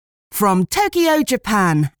From Tokyo,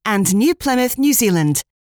 Japan and New Plymouth, New Zealand,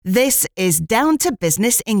 this is Down to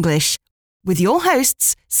Business English with your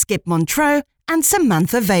hosts Skip Montreux and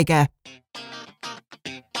Samantha Vega.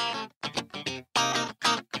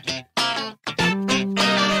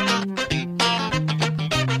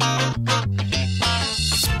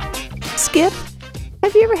 Skip,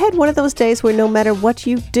 have you ever had one of those days where no matter what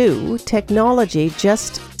you do, technology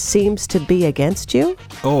just seems to be against you?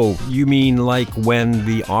 Oh, you mean like when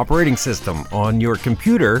the operating system on your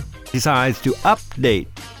computer decides to update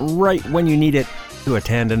right when you need it to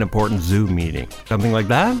attend an important Zoom meeting? Something like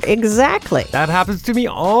that? Exactly. That happens to me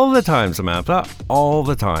all the time, Samantha. All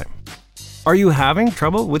the time. Are you having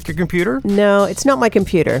trouble with your computer? No, it's not my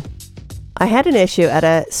computer. I had an issue at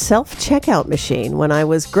a self-checkout machine when I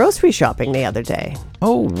was grocery shopping the other day.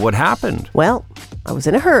 Oh, what happened? Well, I was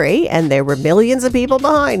in a hurry and there were millions of people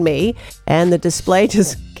behind me, and the display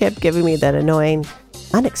just kept giving me that annoying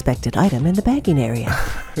unexpected item in the bagging area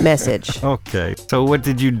message. Okay, so what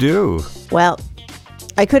did you do? Well,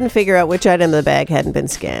 I couldn't figure out which item in the bag hadn't been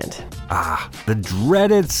scanned. The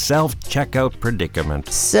dreaded self-checkout predicament.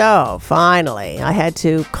 So, finally, I had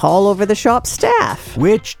to call over the shop staff.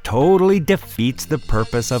 Which totally defeats the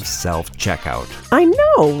purpose of self-checkout. I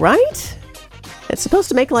know, right? It's supposed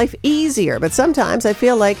to make life easier, but sometimes I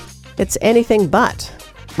feel like it's anything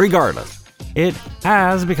but. Regardless, it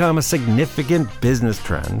has become a significant business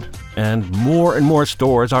trend, and more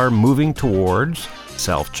stores are moving towards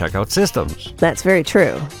self-checkout systems. That's very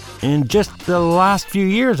true. In just the last few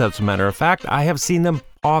years, as a matter of fact, I have seen them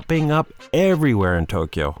popping up everywhere in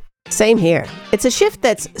Tokyo. Same here. It's a shift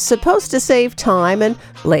that's supposed to save time and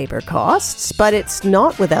labor costs, but it's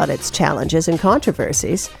not without its challenges and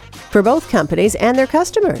controversies for both companies and their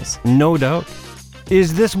customers. No doubt.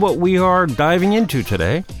 Is this what we are diving into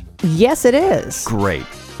today? Yes, it is. Great.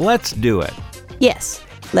 Let's do it. Yes.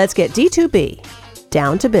 Let's get D2B,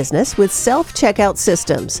 down to business with self-checkout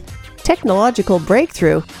systems, technological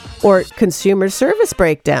breakthrough, or consumer service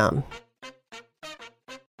breakdown.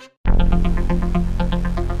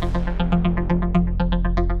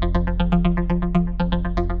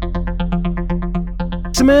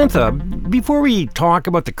 Samantha, before we talk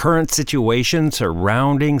about the current situation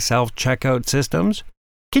surrounding self-checkout systems,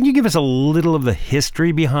 can you give us a little of the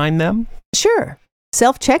history behind them? Sure.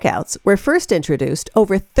 Self-checkouts were first introduced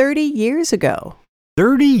over 30 years ago.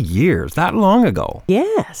 30 years? That long ago?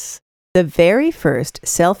 Yes. The very first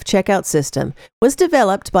self-checkout system was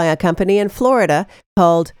developed by a company in Florida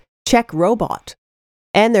called CheckRobot.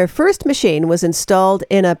 And their first machine was installed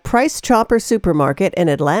in a Price Chopper supermarket in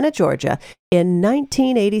Atlanta, Georgia in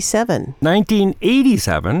 1987.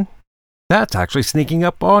 1987? That's actually sneaking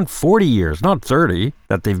up on 40 years, not 30,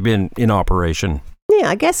 that they've been in operation. Yeah,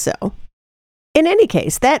 I guess so. In any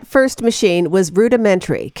case, that first machine was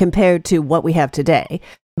rudimentary compared to what we have today,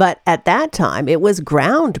 but at that time it was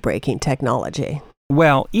groundbreaking technology.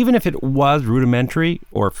 Well, even if it was rudimentary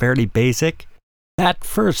or fairly basic, that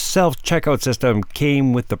first self-checkout system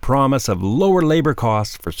came with the promise of lower labor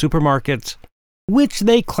costs for supermarkets, which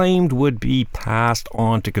they claimed would be passed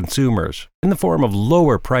on to consumers in the form of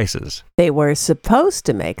lower prices. They were supposed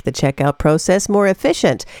to make the checkout process more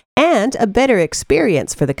efficient and a better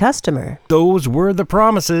experience for the customer. Those were the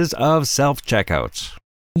promises of self-checkouts.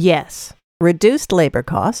 Yes, reduced labor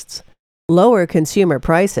costs, lower consumer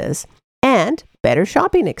prices, and better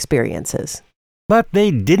shopping experiences. But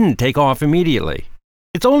they didn't take off immediately.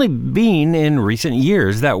 It's only been in recent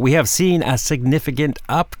years that we have seen a significant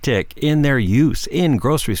uptick in their use in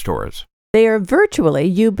grocery stores. They are virtually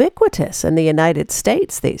ubiquitous in the United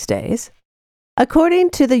States these days. According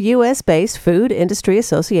to the U.S.-based Food Industry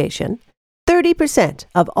Association, 30%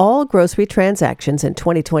 of all grocery transactions in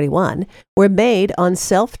 2021 were made on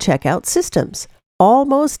self-checkout systems,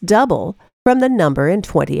 almost double from the number in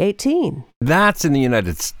 2018. That's in the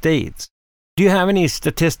United States. Do you have any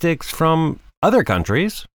statistics from other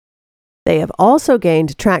countries? They have also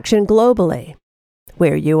gained traction globally.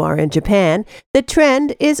 Where you are in Japan, the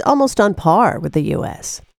trend is almost on par with the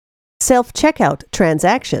U.S. Self-checkout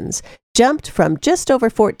transactions jumped from just over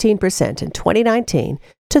 14% in 2019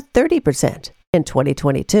 to 30% in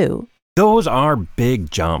 2022. Those are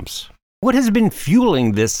big jumps. What has been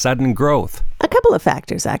fueling this sudden growth? A couple of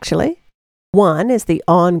factors, actually. One is the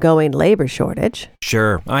ongoing labor shortage.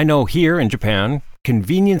 Sure, I know here in Japan,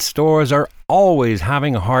 convenience stores are always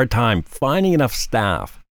having a hard time finding enough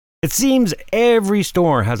staff. It seems every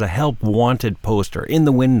store has a help wanted poster in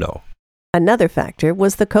the window. Another factor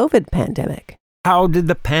was the COVID pandemic. How did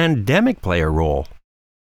the pandemic play a role?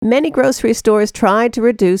 Many grocery stores tried to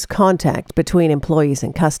reduce contact between employees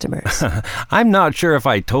and customers. I'm not sure if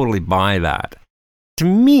I totally buy that. To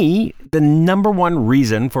me, the number one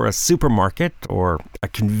reason for a supermarket or a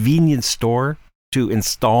convenience store to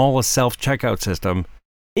install a self-checkout system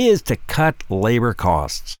is to cut labor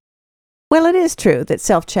costs. Well, it is true that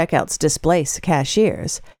self-checkouts displace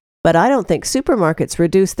cashiers, but I don't think supermarkets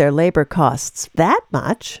reduce their labor costs that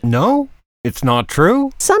much. No, it's not true.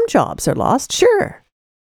 Some jobs are lost, sure.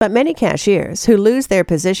 But many cashiers who lose their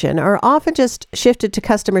position are often just shifted to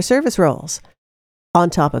customer service roles. On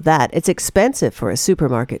top of that, it's expensive for a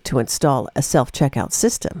supermarket to install a self-checkout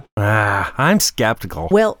system. I'm skeptical.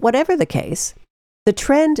 Well, whatever the case, the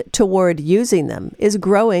trend toward using them is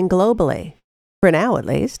growing globally. For now, at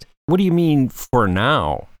least. What do you mean, for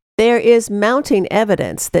now? There is mounting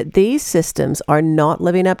evidence that these systems are not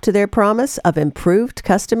living up to their promise of improved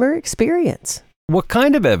customer experience. What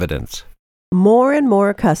kind of evidence? More and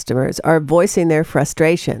more customers are voicing their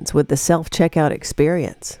frustrations with the self-checkout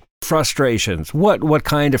experience. Frustrations? What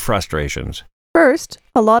kind of frustrations? First,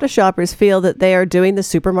 a lot of shoppers feel that they are doing the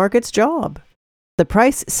supermarket's job. The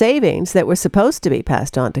price savings that were supposed to be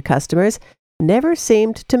passed on to customers never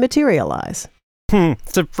seemed to materialize.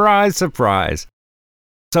 Surprise, surprise.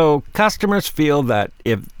 So customers feel that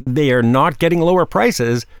if they are not getting lower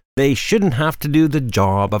prices, they shouldn't have to do the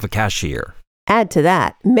job of a cashier. Add to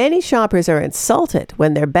that, many shoppers are insulted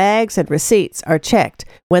when their bags and receipts are checked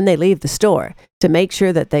when they leave the store to make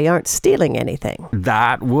sure that they aren't stealing anything.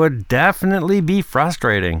 That would definitely be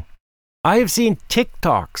frustrating. I have seen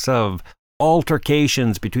TikToks of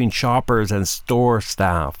altercations between shoppers and store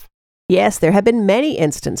staff. Yes, there have been many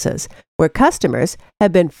instances where customers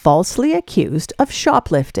have been falsely accused of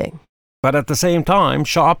shoplifting. But at the same time,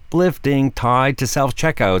 shoplifting tied to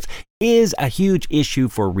self-checkouts is a huge issue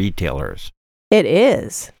for retailers. It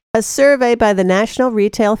is. A survey by the National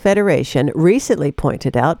Retail Federation recently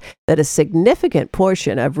pointed out that a significant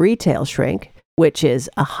portion of retail shrink, which is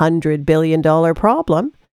a $100 billion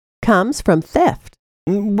problem, comes from theft.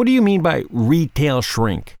 What do you mean by retail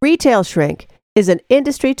shrink? Retail shrink is an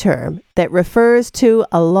industry term that refers to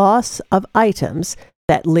a loss of items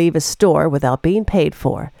that leave a store without being paid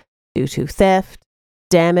for due to theft,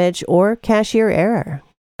 damage, or cashier error.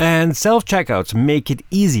 And self-checkouts make it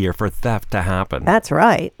easier for theft to happen. That's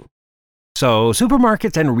right. So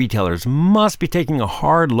supermarkets and retailers must be taking a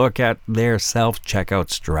hard look at their self-checkout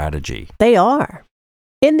strategy. They are.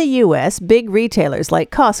 In the U.S., big retailers like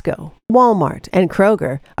Costco, Walmart, and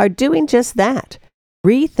Kroger are doing just that,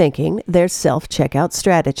 rethinking their self-checkout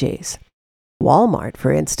strategies. Walmart,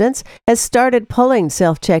 for instance, has started pulling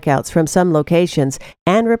self-checkouts from some locations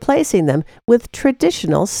and replacing them with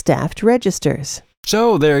traditional staffed registers.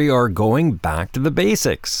 So they are going back to the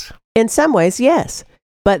basics. In some ways, yes.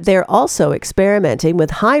 But they're also experimenting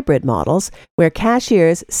with hybrid models where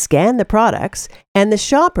cashiers scan the products and the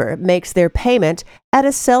shopper makes their payment at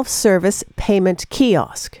a self-service payment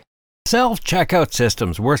kiosk. Self-checkout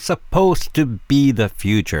systems were supposed to be the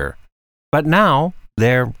future, but now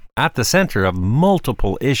they're at the center of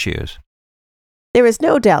multiple issues. There is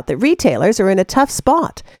no doubt that retailers are in a tough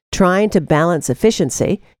spot, trying to balance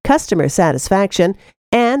efficiency, customer satisfaction,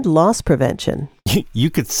 and loss prevention. You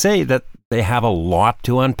could say that they have a lot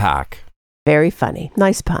to unpack. Very funny.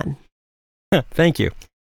 Nice pun. Thank you.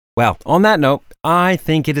 Well, on that note, I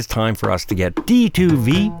think it is time for us to get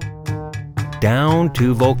D2V down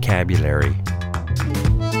to vocabulary.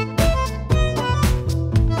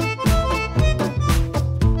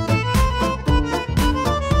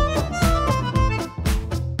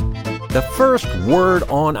 The first word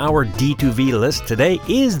on our D2V list today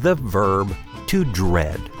is the verb to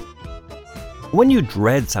dread. When you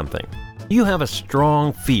dread something, you have a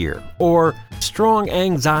strong fear or strong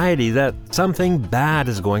anxiety that something bad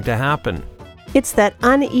is going to happen. It's that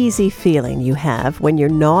uneasy feeling you have when you're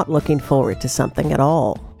not looking forward to something at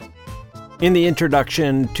all. In the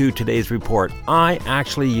introduction to today's report, I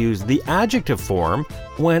actually use the adjective form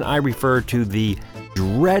when I refer to the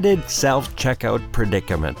dreaded self-checkout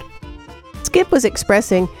predicament. Skip was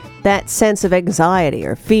expressing that sense of anxiety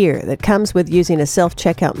or fear that comes with using a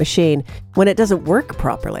self-checkout machine when it doesn't work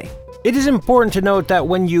properly. It is important to note that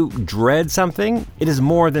when you dread something, it is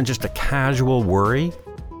more than just a casual worry.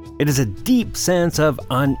 It is a deep sense of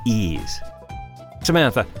unease.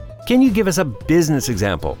 Samantha, can you give us a business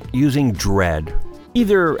example using dread,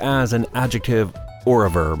 either as an adjective or a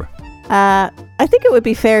verb? I think it would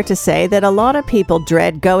be fair to say that a lot of people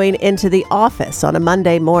dread going into the office on a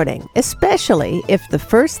Monday morning, especially if the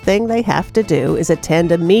first thing they have to do is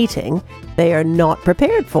attend a meeting they are not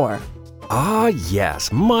prepared for. Ah,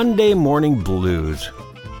 yes, Monday morning blues.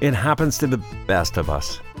 It happens to the best of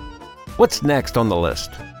us. What's next on the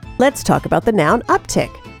list? Let's talk about the noun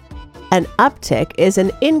uptick. An uptick is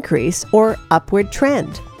an increase or upward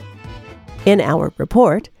trend. In our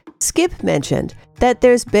report, Skip mentioned that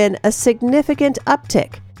there's been a significant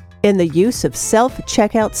uptick in the use of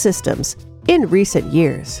self-checkout systems in recent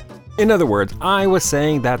years. In other words, I was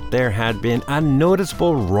saying that there had been a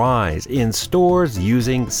noticeable rise in stores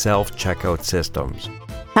using self-checkout systems.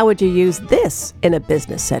 How would you use this in a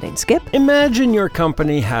business setting, Skip? Imagine your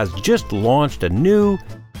company has just launched a new,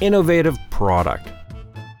 innovative product.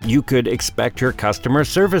 You could expect your customer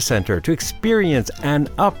service center to experience an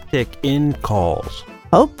uptick in calls.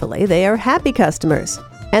 Hopefully, they are happy customers,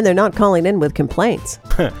 and they're not calling in with complaints.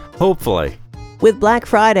 Hopefully. With Black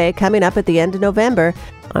Friday coming up at the end of November,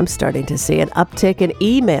 I'm starting to see an uptick in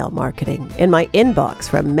email marketing in my inbox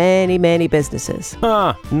from many, many businesses.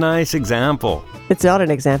 Nice example. It's not an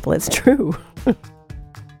example, it's true.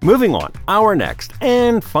 Moving on, our next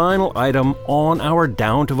and final item on our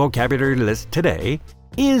Down to Vocabulary list today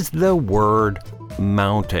is the word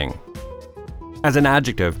mounting. As an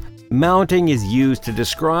adjective, mounting is used to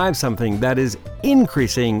describe something that is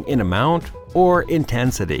increasing in amount or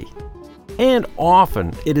intensity, and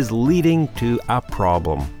often it is leading to a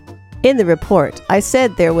problem. In the report, I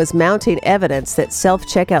said there was mounting evidence that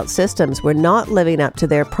self-checkout systems were not living up to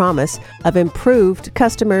their promise of improved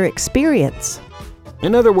customer experience.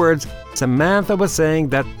 In other words, Samantha was saying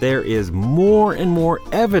that there is more and more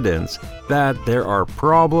evidence that there are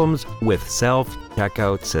problems with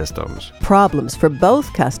self-checkout systems. Problems for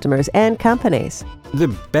both customers and companies. The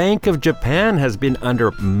Bank of Japan has been under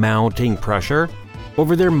mounting pressure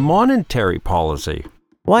over their monetary policy.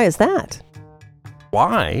 Why is that?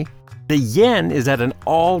 Why? The yen is at an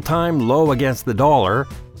all-time low against the dollar,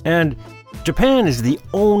 and Japan is the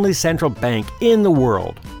only central bank in the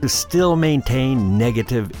world to still maintain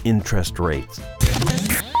negative interest rates.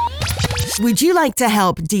 Would you like to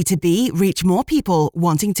help D2B reach more people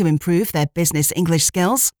wanting to improve their business English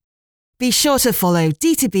skills? Be sure to follow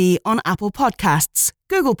D2B on Apple Podcasts,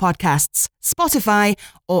 Google Podcasts, Spotify,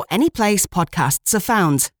 or any place podcasts are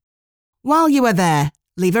found. While you are there,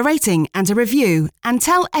 leave a rating and a review and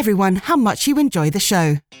tell everyone how much you enjoy the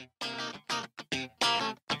show.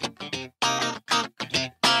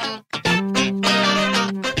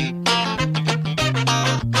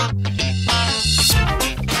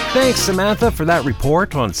 Thanks, Samantha, for that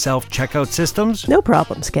report on self-checkout systems. No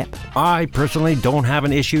problem, Skip. I personally don't have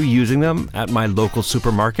an issue using them at my local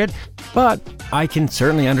supermarket, but I can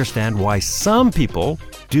certainly understand why some people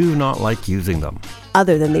do not like using them.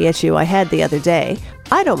 Other than the issue I had the other day,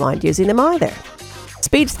 I don't mind using them either.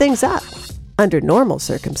 Speeds things up. Under normal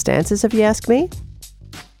circumstances, if you ask me.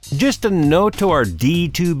 Just a note to our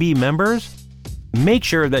D2B members, make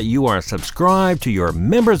sure that you are subscribed to your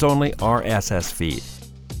members-only RSS feed.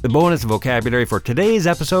 The bonus vocabulary for today's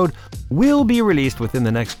episode will be released within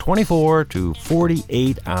the next 24 to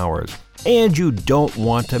 48 hours, and you don't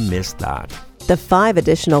want to miss that. The 5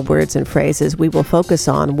 additional words and phrases we will focus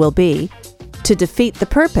on will be to defeat the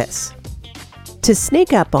purpose, to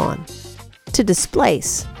sneak up on, to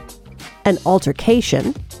displace, an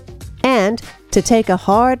altercation, and to take a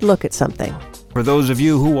hard look at something. For those of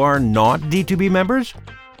you who are not D2B members,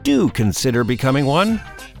 do consider becoming one.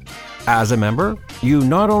 As a member, you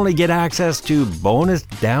not only get access to bonus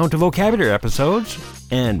Down to Vocabulary episodes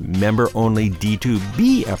and member-only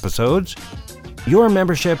D2B episodes, your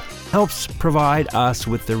membership helps provide us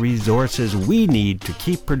with the resources we need to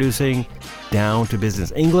keep producing Down to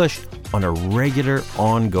Business English on a regular,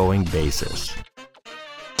 ongoing basis.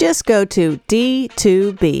 Just go to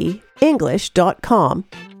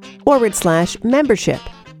d2benglish.com/membership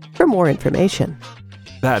for more information.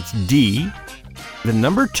 That's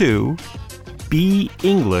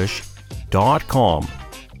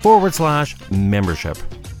benglish.com/membership.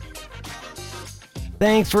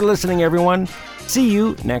 Thanks for listening, everyone. See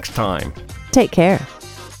you next time. Take care.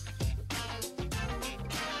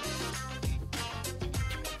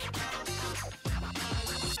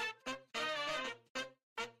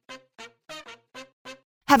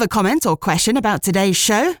 Have a comment or question about today's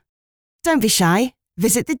show? Don't be shy.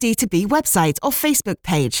 Visit the D2B website or Facebook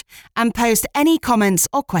page and post any comments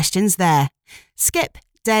or questions there. Skip,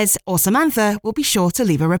 Des, or Samantha will be sure to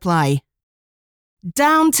leave a reply.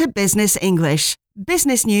 Down to Business English.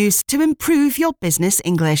 Business news to improve your business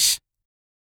English.